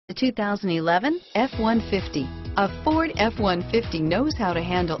The 2011 F-150. A Ford F-150 knows how to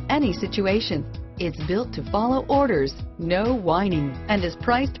handle any situation. It's built to follow orders, no whining, and is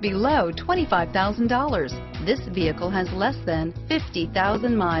priced below $25,000. This vehicle has less than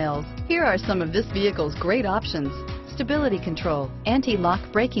 50,000 miles. Here are some of this vehicle's great options: stability control, anti-lock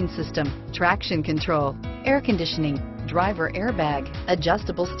braking system, traction control, air conditioning, driver airbag,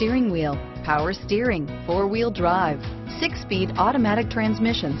 adjustable steering wheel, power steering, four-wheel drive, 6-speed automatic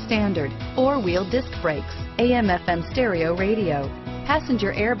transmission standard, four-wheel disc brakes, AM/FM stereo radio,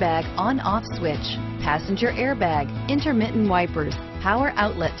 passenger airbag on-off switch, passenger airbag, intermittent wipers, power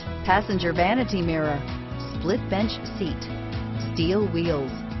outlet, passenger vanity mirror, split bench seat, steel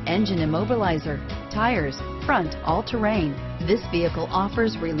wheels, engine immobilizer, tires, front all-terrain. This vehicle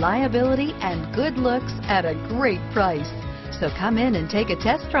offers reliability and good looks at a great price. So come in and take a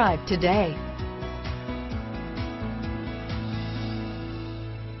test drive today.